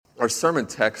Our sermon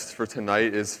text for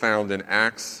tonight is found in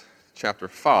Acts chapter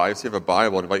 5. So if you have a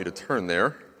Bible, I invite you to turn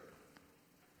there.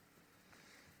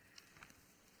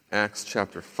 Acts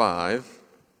chapter 5.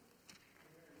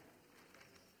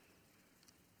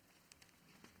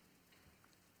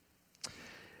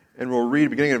 And we'll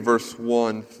read beginning in verse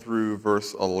 1 through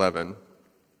verse 11.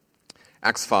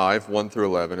 Acts 5, 1 through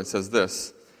 11. It says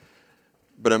this: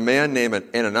 But a man named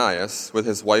Ananias, with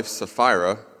his wife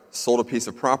Sapphira, sold a piece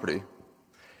of property.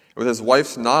 With his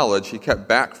wife's knowledge, he kept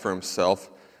back for himself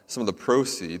some of the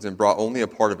proceeds and brought only a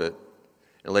part of it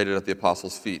and laid it at the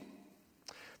apostles' feet.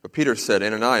 But Peter said,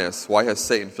 Ananias, why has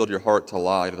Satan filled your heart to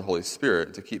lie to the Holy Spirit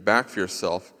and to keep back for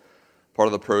yourself part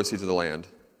of the proceeds of the land?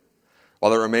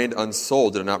 While it remained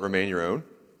unsold, did it not remain your own?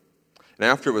 And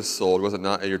after it was sold, was it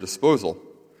not at your disposal?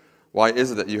 Why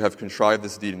is it that you have contrived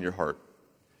this deed in your heart?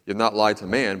 You have not lied to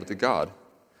man, but to God.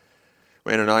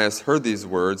 When Ananias heard these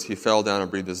words, he fell down and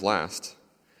breathed his last.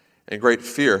 And great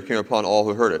fear came upon all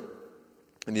who heard it.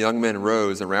 And the young men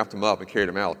rose and wrapped him up and carried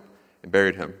him out and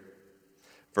buried him.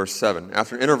 Verse 7,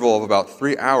 After an interval of about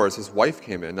 3 hours, his wife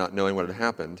came in, not knowing what had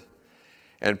happened.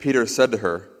 And Peter said to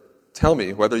her, Tell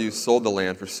me whether you sold the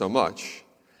land for so much.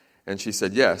 And she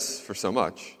said, Yes, for so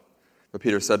much. But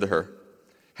Peter said to her,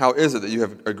 How is it that you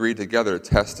have agreed together to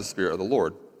test the Spirit of the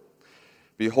Lord?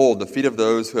 Behold, the feet of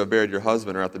those who have buried your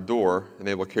husband are at the door, and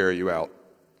they will carry you out.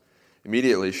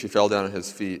 Immediately she fell down at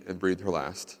his feet and breathed her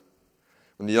last.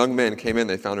 When the young men came in,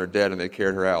 they found her dead, and they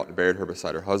carried her out and buried her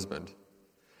beside her husband.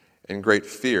 And great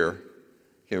fear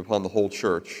came upon the whole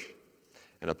church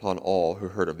and upon all who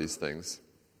heard of these things.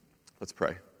 Let's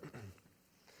pray.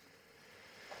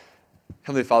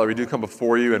 Heavenly Father, we do come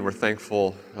before you, and we're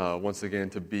thankful once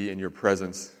again to be in your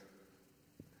presence.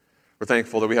 We're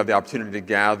thankful that we have the opportunity to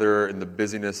gather in the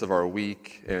busyness of our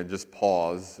week and just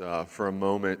pause for a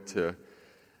moment to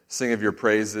sing of your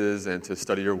praises and to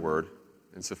study your word.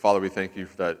 And so, Father, we thank you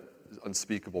for that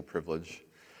unspeakable privilege.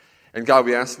 And God,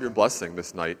 we ask for your blessing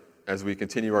this night as we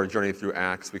continue our journey through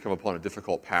Acts. We come upon a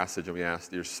difficult passage, and we ask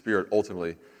that your Spirit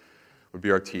ultimately would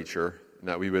be our teacher, and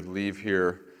that we would leave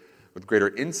here with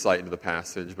greater insight into the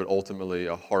passage, but ultimately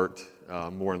a heart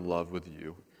more in love with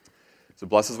you. So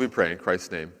bless us, we pray, in Christ's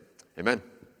name. Amen.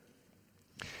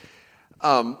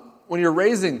 When you're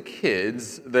raising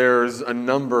kids, there's a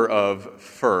number of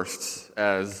firsts,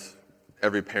 as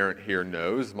every parent here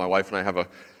knows. My wife and I have a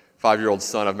 5-year-old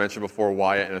son, I've mentioned before,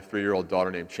 Wyatt, and a 3-year-old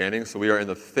daughter named Channing. So we are in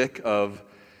the thick of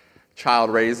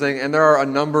child raising, and there are a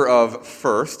number of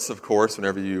firsts, of course,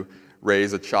 whenever you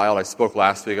raise a child. I spoke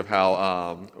last week of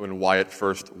how when Wyatt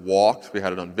first walked, we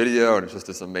had it on video, and it's just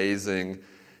this amazing,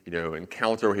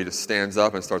 encounter where he just stands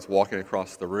up and starts walking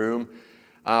across the room.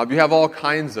 You have all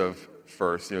kinds of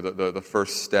firsts, the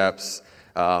first steps.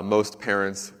 Most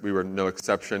parents, we were no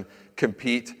exception,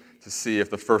 compete to see if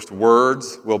the first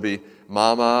words will be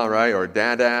mama, right, or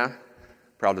dada.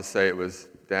 Proud to say it was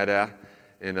dada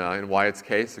in Wyatt's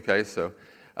case, okay, so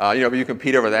but you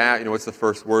compete over that. What's the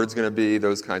first words going to be?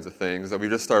 Those kinds of things. We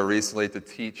just started recently to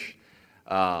teach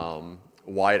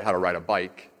Wyatt how to ride a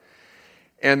bike.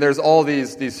 And there's all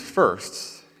these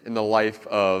firsts in the life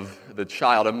of the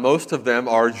child, and most of them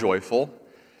are joyful.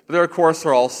 But there, of course,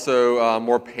 are also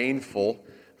more painful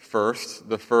firsts.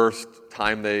 The first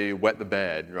time they wet the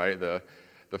bed, right? The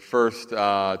first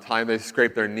time they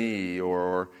scrape their knee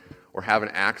or have an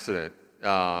accident.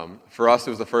 For us, it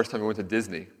was the first time we went to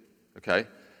Disney, okay?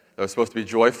 That was supposed to be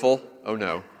joyful. Oh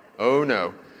no.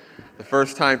 The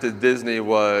first time to Disney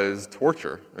was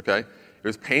torture, okay? It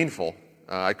was painful.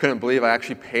 I couldn't believe I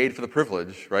actually paid for the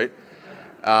privilege, right?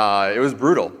 It was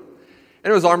brutal. And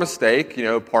it was our mistake,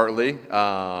 partly.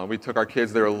 We took our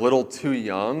kids, they were a little too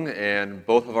young, and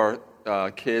both of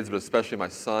our kids, but especially my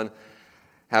son,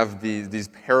 have these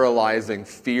paralyzing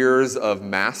fears of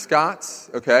mascots,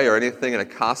 okay, or anything in a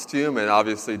costume, and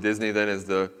obviously Disney then is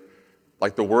the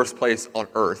worst place on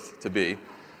earth to be,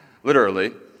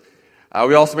 literally.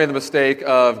 We also made the mistake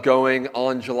of going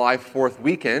on July 4th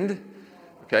weekend.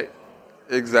 Okay,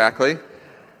 exactly.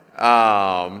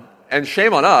 And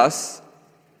shame on us,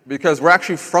 because we're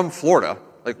actually from Florida.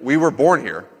 We were born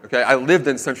here, okay? I lived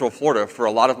in Central Florida for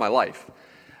a lot of my life.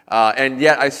 And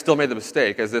yet I still made the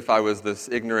mistake, as if I was this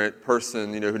ignorant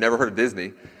person, who never heard of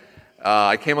Disney.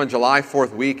 I came on July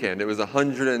 4th weekend. It was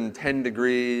 110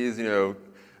 degrees,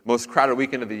 most crowded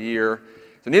weekend of the year.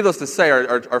 So needless to say,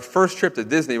 our first trip to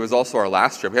Disney was also our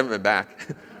last trip. We haven't been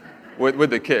back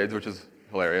with the kids, which is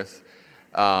hilarious.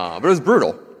 But it was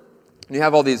brutal. And you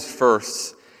have all these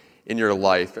firsts in your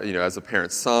life, as a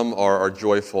parent. Some are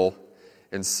joyful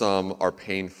and some are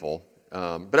painful.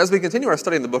 But as we continue our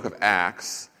study in the book of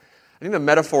Acts, I think the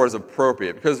metaphor is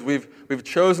appropriate because we've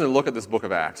chosen to look at this book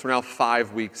of Acts. We're now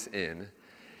 5 weeks in,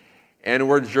 and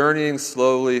we're journeying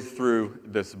slowly through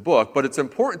this book. But it's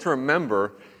important to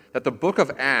remember that the book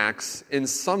of Acts, in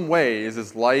some ways,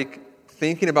 is like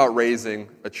thinking about raising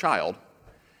a child.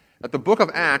 That the book of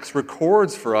Acts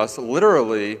records for us,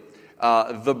 literally,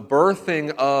 the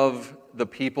birthing of the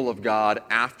people of God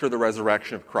after the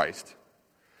resurrection of Christ.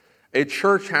 A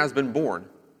church has been born.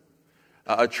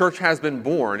 A church has been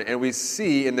born, and we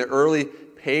see in the early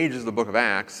pages of the book of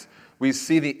Acts, we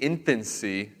see the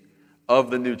infancy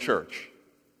of the new church.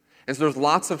 And so there's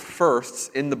lots of firsts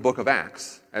in the book of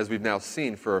Acts, as we've now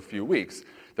seen for a few weeks.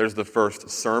 There's the first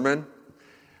sermon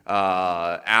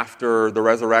after the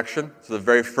resurrection, so the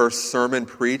very first sermon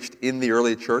preached in the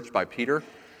early church by Peter.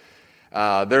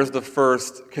 There's the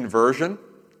first conversion.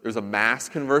 There's a mass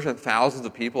conversion. Thousands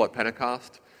of people at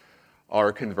Pentecost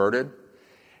are converted.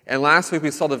 And last week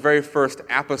we saw the very first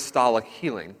apostolic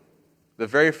healing, the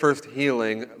very first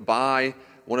healing by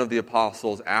one of the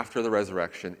apostles after the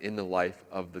resurrection in the life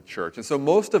of the church. And so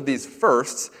most of these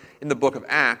firsts in the book of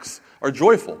Acts are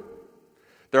joyful.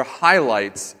 They're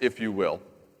highlights, if you will.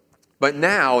 But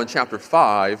now in chapter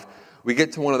 5, we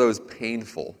get to one of those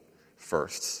painful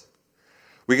firsts.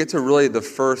 We get to really the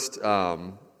first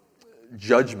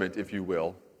judgment, if you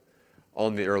will,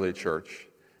 on the early church.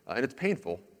 And it's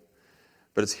painful.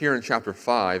 But it's here in chapter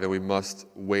 5 that we must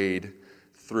wade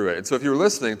through it. And so if you're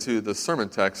listening to the sermon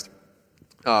text,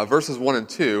 verses 1 and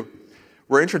 2,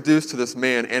 we're introduced to this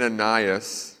man,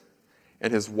 Ananias,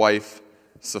 and his wife,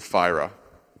 Sapphira.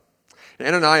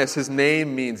 And Ananias, his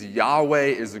name means Yahweh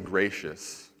is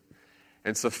gracious.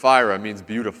 And Sapphira means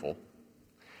beautiful.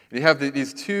 And you have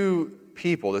these two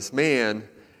people, this man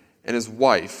and his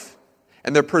wife.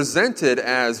 And they're presented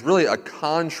as really a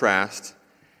contrast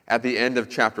at the end of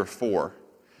chapter 4.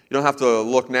 You don't have to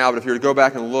look now, but if you were to go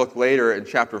back and look later in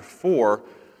chapter 4,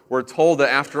 we're told that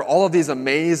after all of these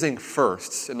amazing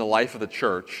firsts in the life of the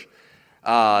church,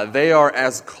 they are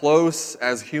as close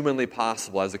as humanly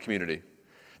possible as a community.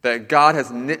 That God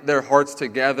has knit their hearts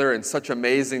together in such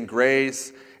amazing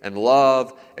grace and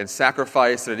love and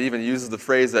sacrifice, and it even uses the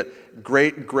phrase that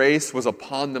great grace was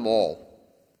upon them all.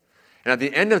 And at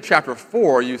the end of chapter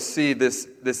 4, you see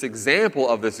this example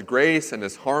of this grace and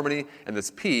this harmony and this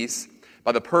peace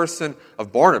by the person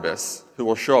of Barnabas, who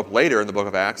will show up later in the book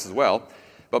of Acts as well.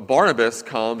 But Barnabas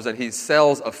comes and he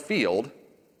sells a field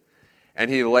and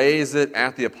he lays it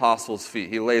at the apostles' feet.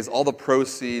 He lays all the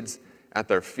proceeds at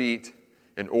their feet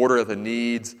in order that the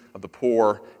needs of the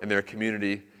poor in their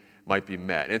community might be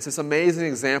met. And it's this amazing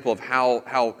example of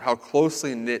how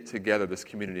closely knit together this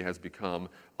community has become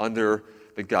under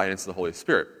the guidance of the Holy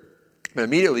Spirit. But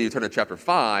immediately you turn to chapter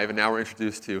 5, and now we're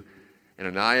introduced to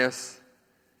Ananias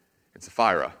and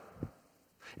Sapphira.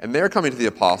 And their coming to the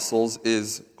apostles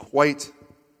is quite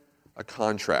a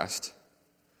contrast.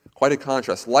 Quite a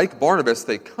contrast. Like Barnabas,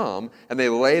 they come and they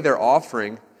lay their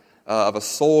offering of a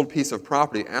sold piece of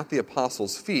property at the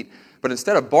apostles' feet. But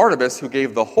instead of Barnabas, who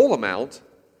gave the whole amount,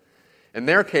 in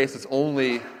their case, it's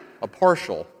only a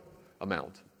partial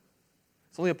amount.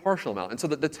 It's only a partial amount. And so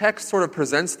the text sort of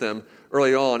presents them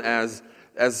early on as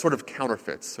sort of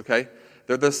counterfeits, okay?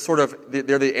 They're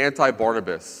the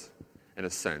anti-Barnabas in a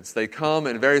sense. They come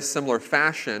in very similar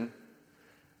fashion,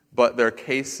 but their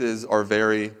cases are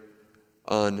very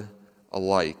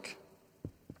unalike.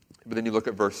 But then you look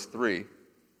at verse 3,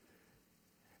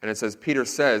 and it says, Peter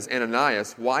says,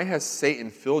 Ananias, why has Satan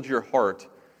filled your heart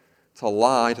to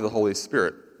lie to the Holy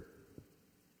Spirit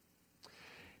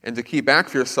and to keep back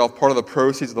for yourself part of the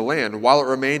proceeds of the land? While it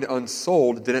remained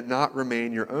unsold, did it not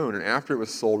remain your own? And after it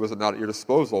was sold, was it not at your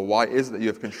disposal? Why is it that you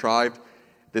have contrived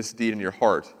this deed in your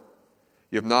heart?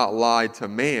 You have not lied to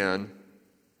man,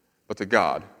 but to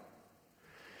God.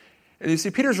 And you see,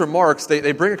 Peter's remarks,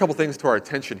 they bring a couple things to our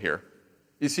attention here.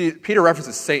 You see, Peter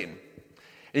references Satan.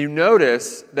 And you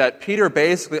notice that Peter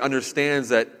basically understands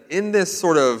that in this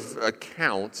sort of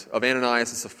account of Ananias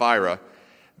and Sapphira,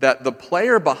 that the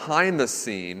player behind the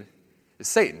scene is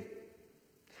Satan.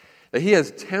 That he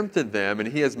has tempted them and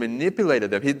he has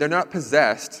manipulated them. They're not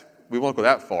possessed, we won't go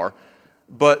that far,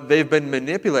 but they've been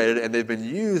manipulated and they've been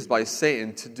used by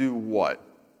Satan to do what?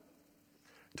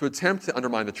 To attempt to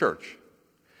undermine the church.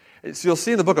 So you'll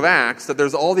see in the book of Acts that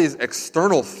there's all these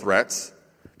external threats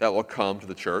that will come to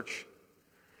the church.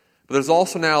 But there's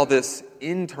also now this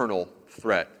internal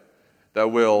threat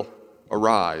that will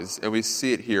arise. And we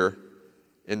see it here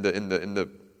in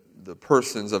the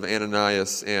persons of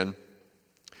Ananias and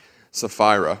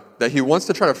Sapphira, that he wants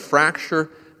to try to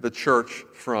fracture the church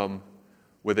from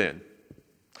within.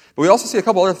 But we also see a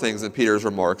couple other things in Peter's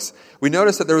remarks. We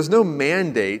notice that there was no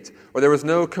mandate or there was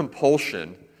no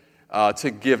compulsion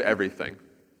to give everything.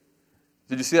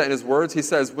 Did you see that in his words? He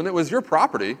says, when it was your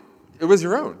property, it was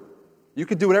your own. You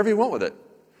could do whatever you want with it.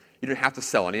 You didn't have to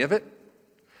sell any of it.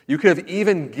 You could have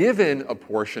even given a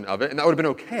portion of it, and that would have been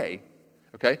okay.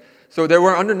 Okay? So they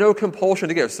were under no compulsion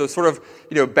to give. So sort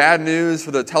of, bad news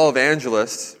for the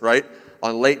televangelists, right,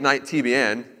 on late night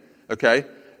TBN, okay?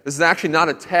 This is actually not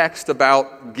a text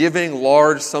about giving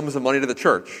large sums of money to the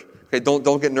church. Okay,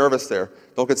 don't get nervous there.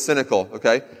 Don't get cynical,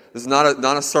 okay? This is not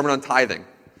a sermon on tithing,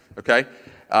 okay?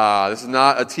 This is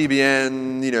not a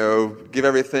TBN, give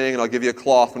everything and I'll give you a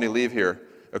cloth when you leave here,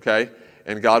 okay?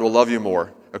 And God will love you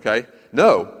more, okay?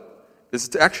 No,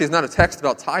 this actually is not a text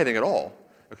about tithing at all,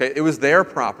 okay? It was their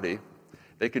property.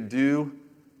 They could do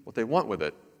what they want with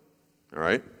it, all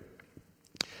right?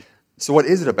 So what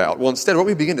is it about? Well, instead, what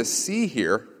we begin to see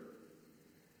here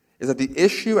is that the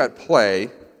issue at play,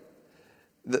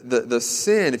 the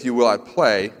sin, if you will, at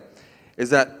play, is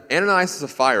that Ananias and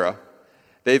Sapphira,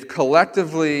 they've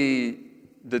collectively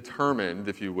determined,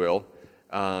 if you will,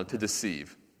 to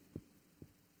deceive.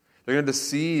 They're going to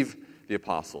deceive the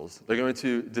apostles. They're going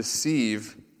to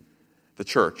deceive the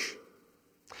church.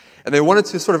 And they wanted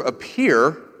to sort of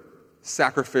appear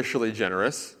sacrificially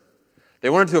generous. They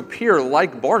wanted to appear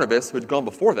like Barnabas, who had gone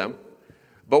before them,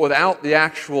 but without the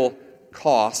actual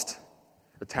cost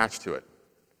attached to it.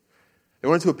 They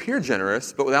wanted to appear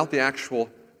generous, but without the actual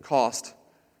cost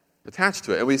attached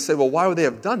to it. And we say, well, why would they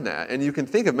have done that? And you can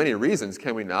think of many reasons,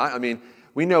 can we not? I mean,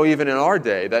 we know even in our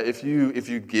day that if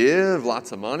you give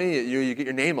lots of money, you get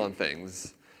your name on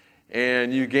things.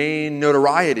 And you gain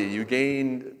notoriety, you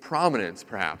gain prominence,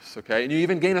 perhaps, okay? And you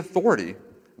even gain authority,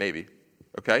 maybe,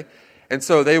 okay? And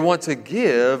so they want to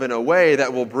give in a way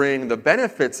that will bring the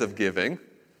benefits of giving,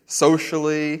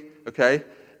 socially, okay,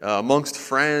 amongst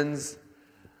friends,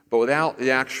 but without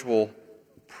the actual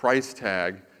price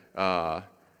tag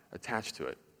attached to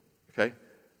it, okay?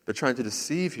 They're trying to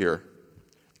deceive here,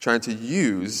 trying to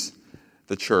use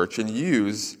the church and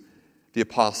use the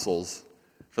apostles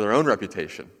for their own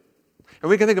reputation. And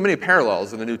we can think of many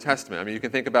parallels in the New Testament. I mean, you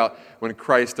can think about when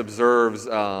Christ observes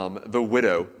the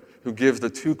widow who gives the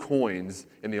 2 coins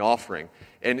in the offering.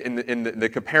 And in the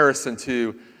comparison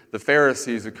to the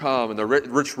Pharisees who come and the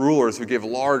rich rulers who give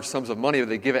large sums of money, but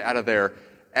they give it out of their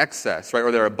excess, right,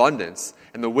 or their abundance.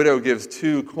 And the widow gives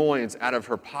 2 coins out of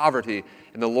her poverty.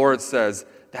 And the Lord says,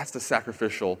 that's the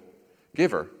sacrificial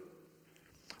giver.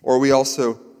 Or we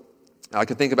also, I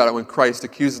can think about it when Christ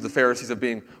accuses the Pharisees of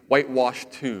being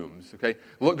whitewashed tombs, okay?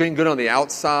 Looking good on the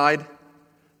outside,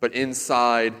 but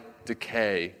inside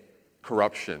decay,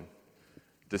 corruption,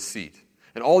 deceit.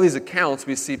 In all these accounts,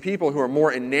 we see people who are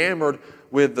more enamored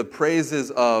with the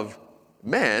praises of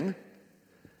men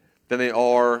than they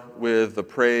are with the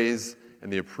praise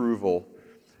and the approval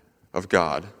of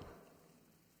God.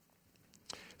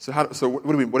 So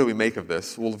what do we make of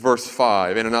this? Well, verse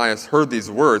 5, Ananias heard these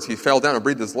words. He fell down and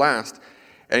breathed his last,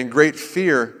 and great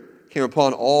fear came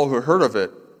upon all who heard of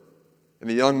it. And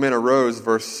the young men arose,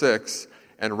 verse 6,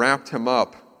 and wrapped him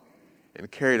up and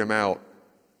carried him out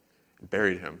and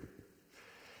buried him.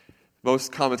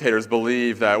 Most commentators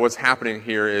believe that what's happening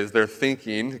here is they're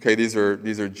thinking, okay, these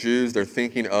are Jews, they're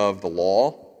thinking of the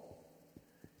law.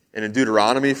 And in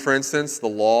Deuteronomy, for instance, the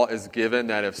law is given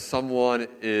that if someone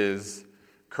is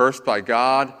cursed by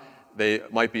God, they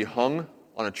might be hung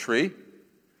on a tree.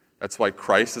 That's why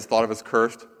Christ is thought of as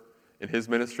cursed in his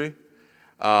ministry.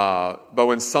 But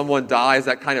when someone dies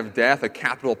that kind of death, a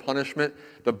capital punishment,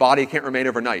 the body can't remain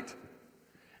overnight.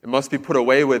 It must be put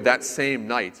away with that same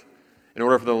night in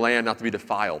order for the land not to be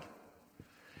defiled.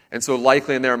 And so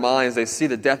likely in their minds, they see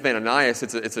the death of Ananias.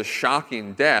 It's a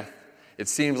shocking death. It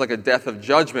seems like a death of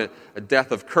judgment, a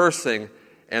death of cursing,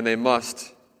 and they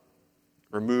must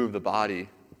remove the body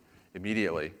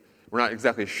immediately. We're not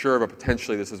exactly sure, but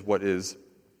potentially this is what is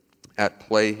at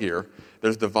play here.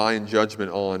 There's divine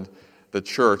judgment on the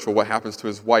church. Well, what happens to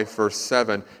his wife? Verse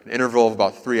 7, an interval of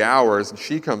about 3 hours, and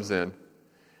she comes in,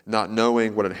 not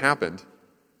knowing what had happened.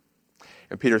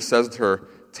 And Peter says to her,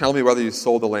 tell me whether you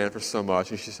sold the land for so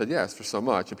much. And she said, yes, for so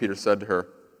much. And Peter said to her,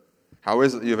 how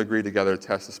is it that you have agreed together to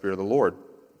test the Spirit of the Lord?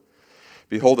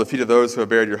 Behold, the feet of those who have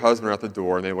buried your husband are at the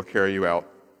door, and they will carry you out.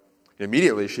 And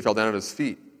immediately she fell down at his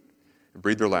feet and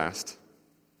breathed her last.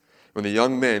 When the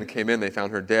young men came in, they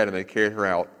found her dead, and they carried her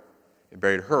out and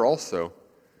buried her also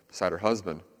beside her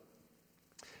husband.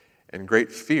 And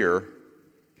great fear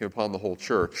came upon the whole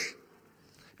church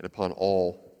and upon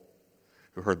all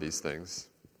who heard these things.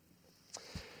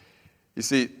 You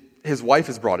see, his wife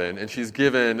is brought in, and she's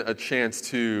given a chance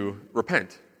to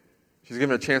repent. She's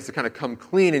given a chance to kind of come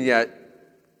clean, and yet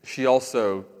she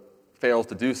also fails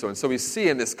to do so. And so we see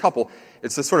in this couple,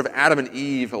 it's a sort of Adam and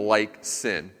Eve-like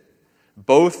sin.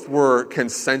 Both were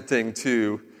consenting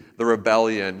to the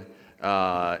rebellion,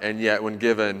 and yet when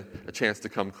given a chance to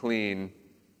come clean,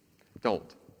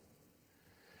 don't.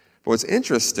 But what's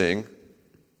interesting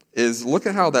is look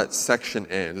at how that section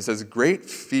ends. It says, great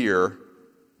fear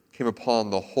came upon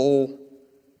the whole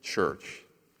church.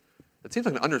 It seems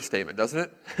like an understatement, doesn't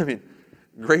it? I mean,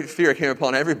 great fear came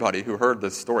upon everybody who heard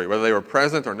this story, whether they were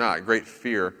present or not. Great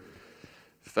fear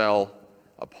fell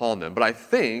upon them. But I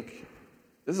think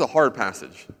this is a hard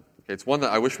passage. Okay, it's one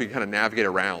that I wish we could kind of navigate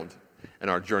around in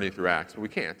our journey through Acts, but we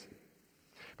can't.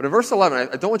 But in verse 11,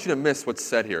 I don't want you to miss what's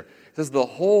said here. It says the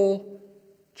whole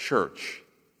church,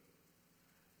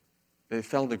 they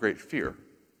fell into great fear.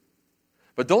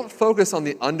 But don't focus on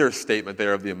the understatement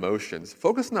there of the emotions.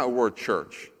 Focus on that word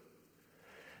church.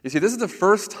 You see, this is the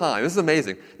first time, this is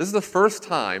amazing, this is the first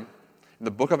time in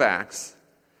the book of Acts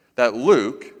that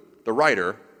Luke, the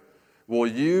writer, will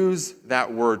use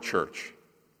that word church.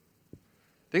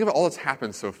 Think about all that's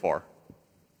happened so far.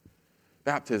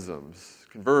 Baptisms,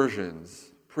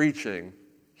 conversions, preaching,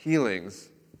 healings.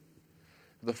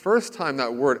 The first time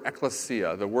that word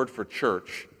ecclesia, the word for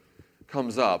church,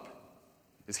 comes up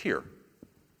is here. And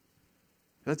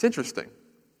that's interesting.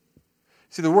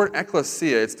 See, the word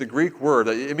ecclesia, it's the Greek word.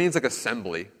 It means like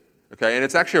assembly, okay? And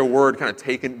it's actually a word kind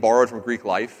of borrowed from Greek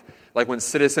life. Like when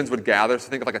citizens would gather, so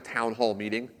think of like a town hall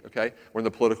meeting, okay? We're in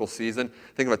the political season.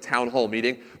 Think of a town hall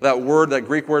meeting. That word, that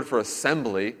Greek word for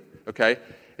assembly, okay,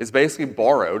 is basically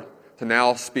borrowed to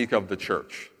now speak of the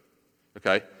church,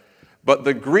 okay? But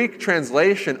the Greek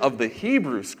translation of the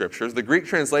Hebrew Scriptures, the Greek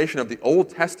translation of the Old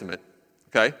Testament,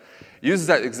 okay, uses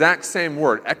that exact same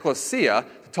word, ecclesia,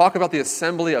 to talk about the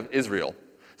assembly of Israel.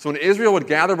 So when Israel would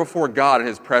gather before God in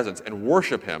His presence and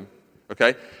worship Him,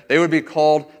 okay, they would be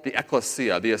called the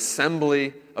ecclesia, the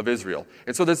assembly of Israel.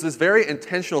 And so there's this very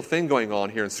intentional thing going on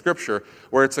here in Scripture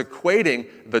where it's equating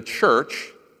the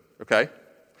church, okay,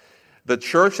 the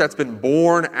church that's been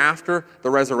born after the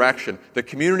resurrection, the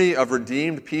community of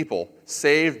redeemed people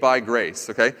saved by grace,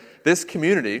 okay? This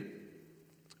community,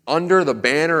 under the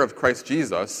banner of Christ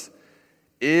Jesus,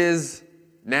 is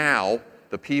now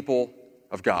the people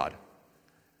of God.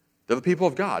 They're the people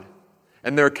of God.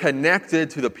 And they're connected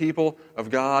to the people of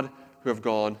God who have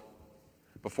gone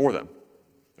before them.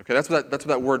 Okay, that's what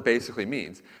that word basically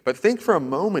means. But think for a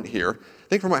moment here,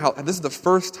 think for a moment how this is the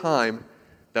first time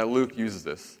that Luke uses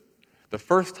this. The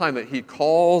first time that he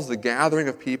calls the gathering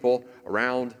of people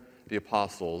around the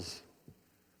apostles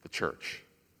the church.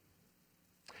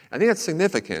 I think that's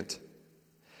significant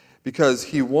because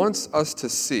he wants us to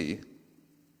see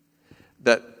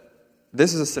that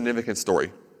this is a significant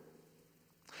story.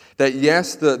 That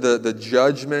yes, the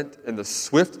judgment and the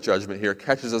swift judgment here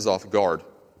catches us off guard.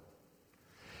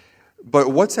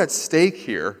 But what's at stake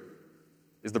here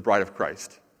is the bride of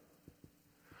Christ.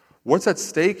 What's at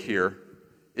stake here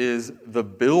is the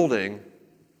building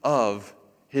of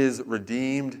His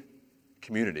redeemed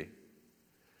community.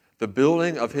 The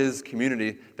building of His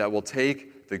community that will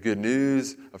take the good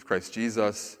news of Christ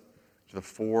Jesus to the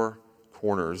four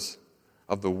corners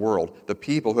of the world. The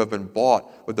people who have been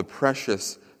bought with the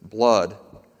precious blood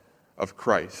of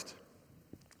Christ.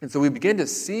 And so we begin to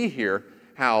see here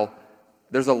how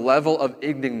there's a level of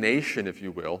indignation, if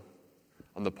you will,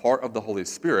 on the part of the Holy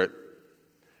Spirit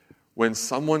when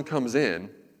someone comes in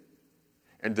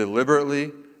and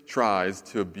deliberately tries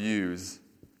to abuse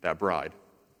that bride.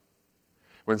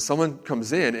 When someone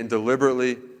comes in and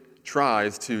deliberately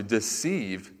tries to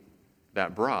deceive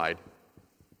that bride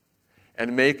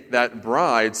and make that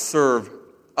bride serve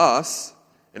us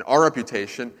and our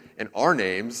reputation and our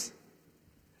names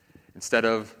instead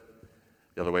of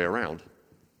the other way around.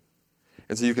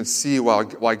 And so you can see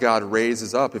why God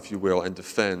raises up, if you will, and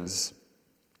defends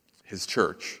His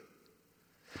church.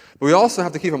 But we also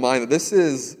have to keep in mind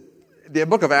that the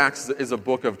book of Acts is a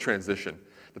book of transition.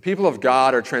 The people of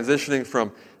God are transitioning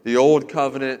from the old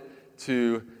covenant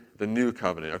to the new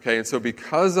covenant, okay? And so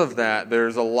because of that,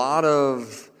 there's a lot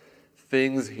of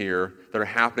things here that are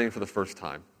happening for the first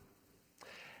time.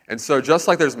 And so just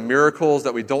like there's miracles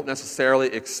that we don't necessarily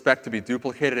expect to be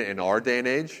duplicated in our day and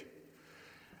age,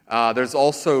 there's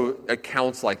also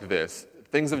accounts like this,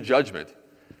 things of judgment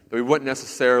that we wouldn't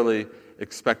necessarily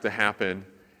expect to happen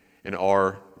in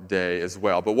our day as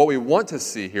well. But what we want to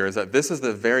see here is that this is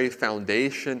the very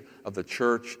foundation of the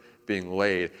church being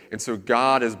laid. And so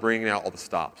God is bringing out all the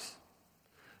stops,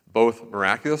 both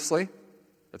miraculously.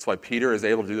 That's why Peter is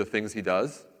able to do the things he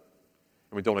does.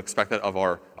 And we don't expect that of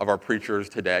our preachers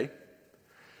today.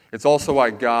 It's also why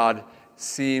God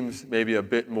seems maybe a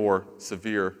bit more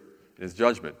severe in his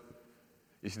judgment.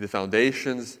 You see, the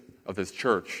foundations of his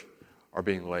church are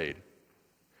being laid,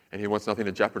 and he wants nothing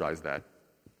to jeopardize that.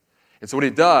 And so what he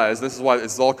does, this is why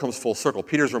this all comes full circle.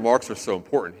 Peter's remarks are so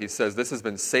important. He says, this has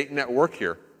been Satan at work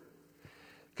here.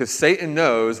 Because Satan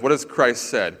knows, what has Christ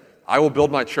said? I will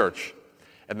build my church,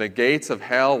 and the gates of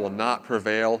hell will not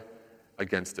prevail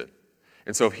against it.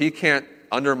 And so if he can't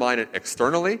undermine it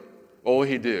externally, what will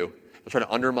he do? He'll try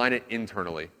to undermine it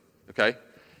internally, okay?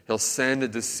 He'll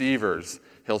send deceivers.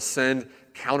 He'll send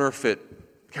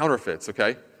counterfeits,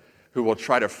 okay, who will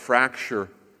try to fracture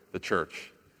the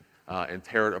church and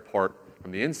tear it apart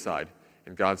from the inside.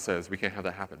 And God says, we can't have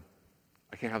that happen.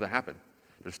 I can't have that happen.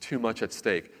 There's too much at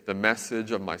stake. The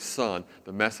message of my Son,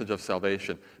 the message of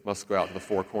salvation, must go out to the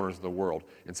four corners of the world.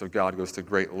 And so God goes to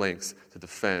great lengths to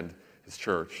defend his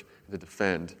church and to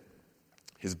defend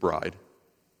his bride.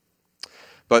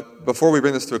 But before we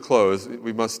bring this to a close,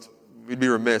 we'd be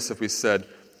remiss if we said,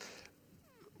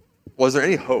 was there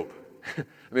any hope? I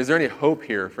mean, is there any hope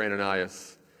here for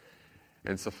Ananias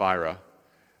and Sapphira?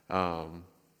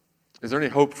 Is there any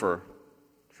hope for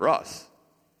us?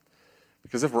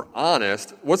 Because if we're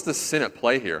honest, what's the sin at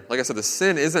play here? Like I said, the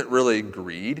sin isn't really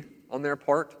greed on their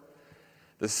part.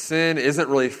 The sin isn't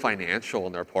really financial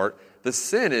on their part. The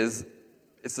sin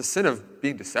it's the sin of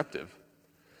being deceptive.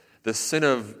 The sin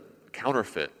of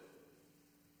counterfeit.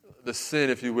 The sin,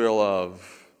 if you will,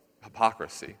 of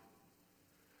hypocrisy.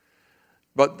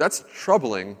 But that's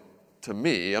troubling to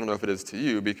me. I don't know if it is to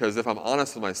you, because if I'm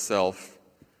honest with myself,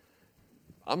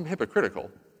 I'm hypocritical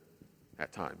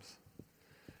at times.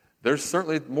 There's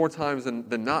certainly more times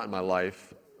than not in my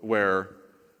life where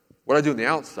what I do on the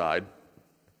outside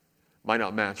might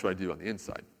not match what I do on the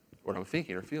inside, what I'm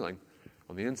thinking or feeling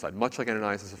on the inside, much like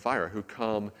Ananias and Sapphira, who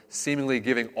come seemingly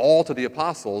giving all to the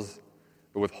apostles,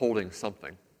 but withholding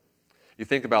something. You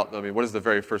think about, what is the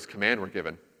very first command we're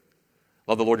given?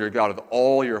 Love the Lord your God with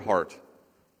all your heart,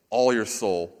 all your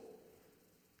soul,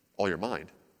 all your mind.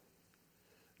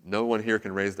 No one here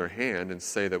can raise their hand and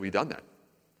say that we've done that.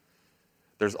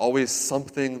 There's always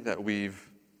something that we've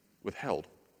withheld.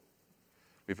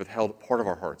 We've withheld part of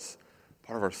our hearts,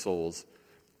 part of our souls,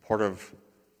 part of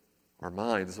our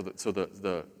minds. So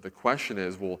the question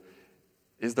is, well,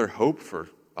 is there hope for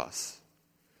us?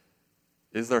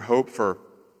 Is there hope for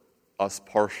us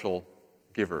partial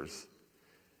givers?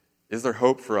 Is there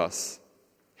hope for us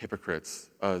hypocrites,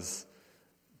 us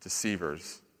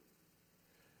deceivers?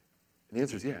 And the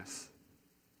answer is yes.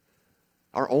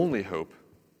 Our only hope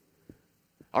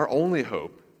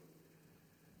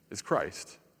is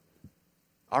Christ.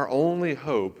 Our only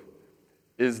hope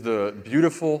is the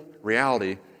beautiful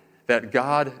reality that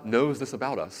God knows this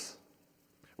about us,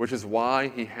 which is why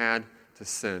he had to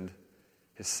send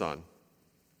his Son.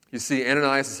 You see,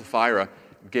 Ananias and Sapphira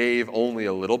gave only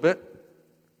a little bit,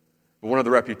 but wanted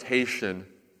the reputation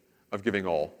of giving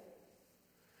all.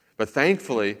 But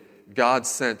thankfully, God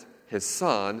sent his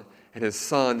Son, and his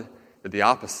Son did the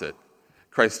opposite.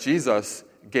 Christ Jesus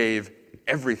gave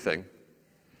everything.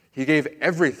 He gave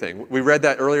everything. We read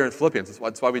that earlier in Philippians.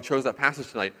 That's why we chose that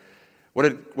passage tonight.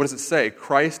 What does it say?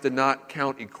 Christ did not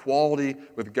count equality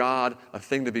with God a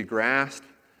thing to be grasped,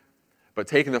 but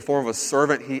taking the form of a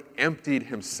servant, he emptied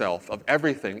himself of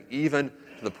everything, even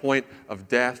to the point of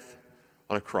death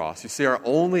on a cross. You see, our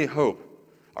only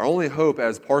hope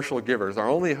as partial givers, our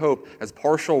only hope as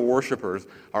partial worshipers,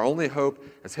 our only hope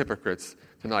as hypocrites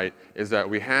tonight is that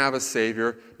we have a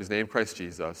Savior who's named Christ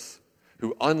Jesus,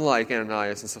 who, unlike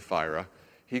Ananias and Sapphira,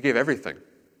 he gave everything.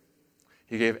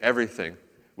 He gave everything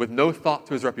with no thought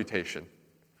to his reputation,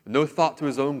 no thought to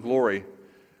his own glory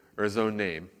or his own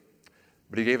name,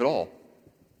 but he gave it all.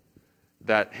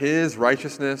 That his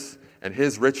righteousness and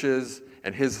his riches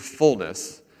and his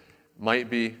fullness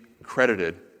might be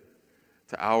credited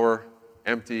to our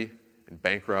empty and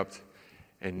bankrupt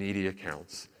and needy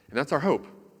accounts. And that's our hope.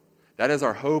 That is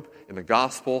our hope in the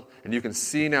gospel, and you can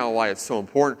see now why it's so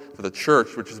important for the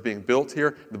church, which is being built here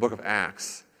in the book of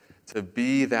Acts, to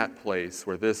be that place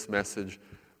where this message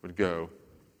would go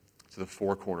to the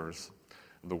four corners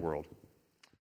of the world.